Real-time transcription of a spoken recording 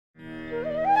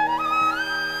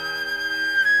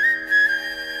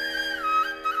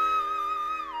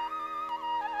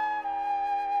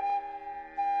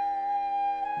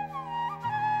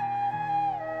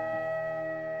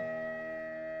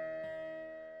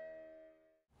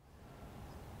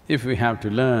if we have to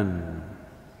learn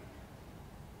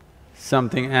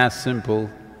something as simple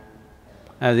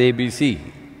as ABC,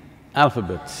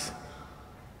 alphabets,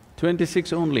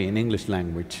 26 only in English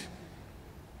language.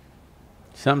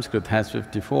 Sanskrit has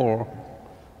 54,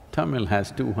 Tamil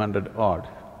has 200 odd.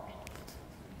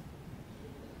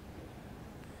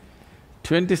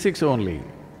 26 only,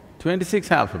 26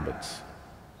 alphabets.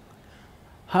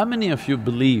 How many of you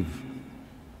believe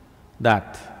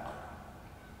that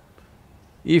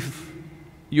if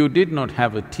you did not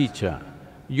have a teacher,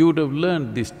 you would have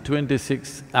learned these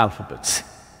 26 alphabets?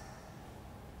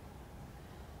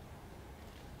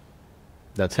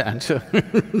 That's the answer.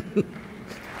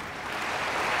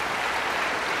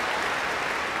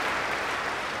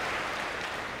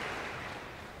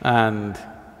 And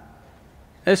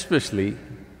especially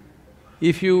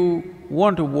if you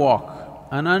want to walk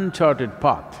an uncharted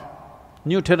path,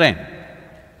 new terrain,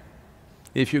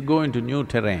 if you go into new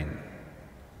terrain,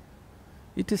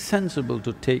 it is sensible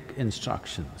to take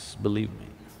instructions, believe me.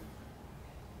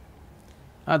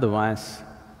 Otherwise,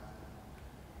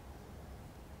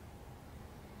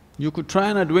 you could try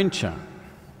an adventure,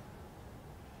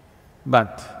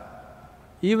 but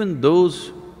even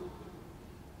those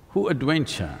who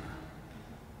adventure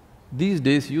these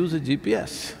days use a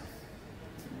GPS.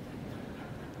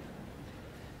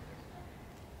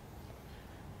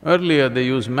 Earlier they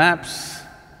used maps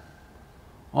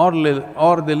or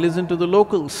they listen to the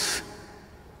locals.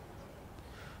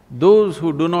 Those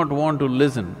who do not want to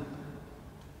listen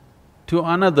to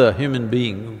another human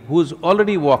being who's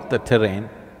already walked the terrain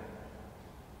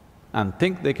and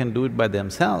think they can do it by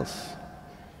themselves,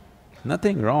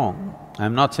 nothing wrong.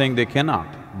 I'm not saying they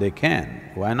cannot, they can,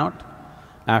 why not?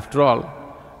 After all,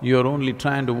 you're only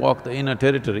trying to walk the inner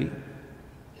territory.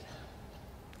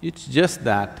 It's just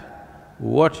that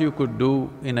what you could do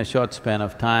in a short span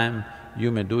of time, you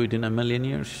may do it in 1,000,000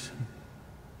 years.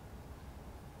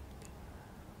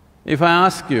 If I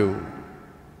ask you,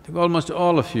 I think almost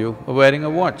all of you are wearing a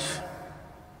watch.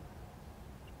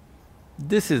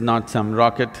 This is not some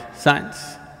rocket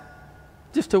science,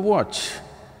 just a watch.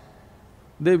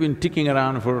 They've been ticking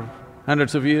around for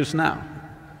hundreds of years now.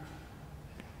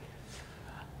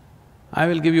 I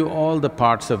will give you all the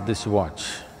parts of this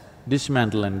watch,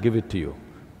 dismantle and give it to you.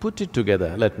 Put it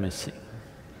together, let me see.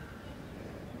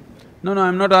 No,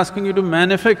 I'm not asking you to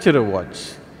manufacture a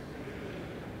watch.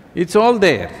 It's all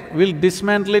there. We'll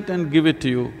dismantle it and give it to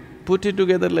you. Put it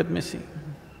together, let me see.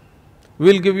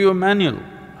 We'll give you a manual,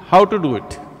 how to do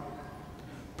it.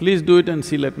 Please do it and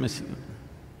see, let me see.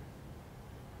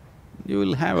 You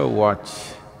will have a watch,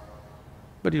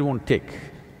 but it won't tick.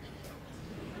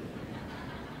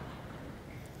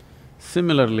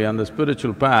 Similarly, on the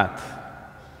spiritual path,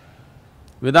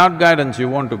 without guidance you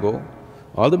want to go,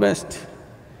 all the best.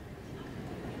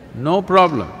 No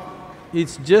problem.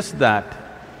 It's just that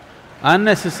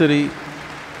unnecessary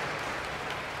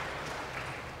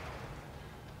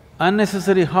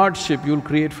hardship you'll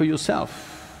create for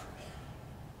yourself.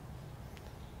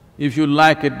 If you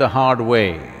like it the hard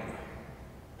way,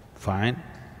 fine.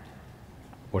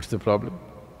 What's the problem?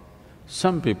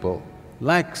 Some people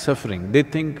like suffering, they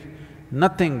think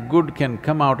nothing good can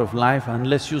come out of life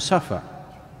unless you suffer.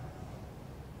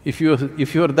 If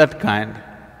you're that kind,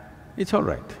 it's all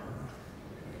right.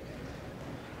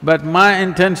 But my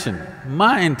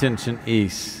intention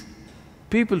is,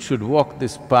 people should walk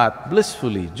this path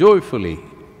blissfully, joyfully,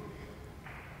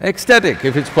 ecstatic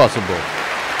if it's possible.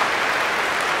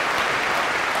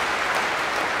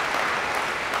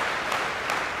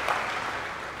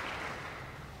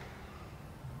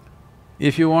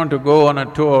 If you want to go on a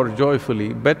tour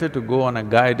joyfully, better to go on a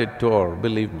guided tour,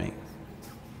 believe me.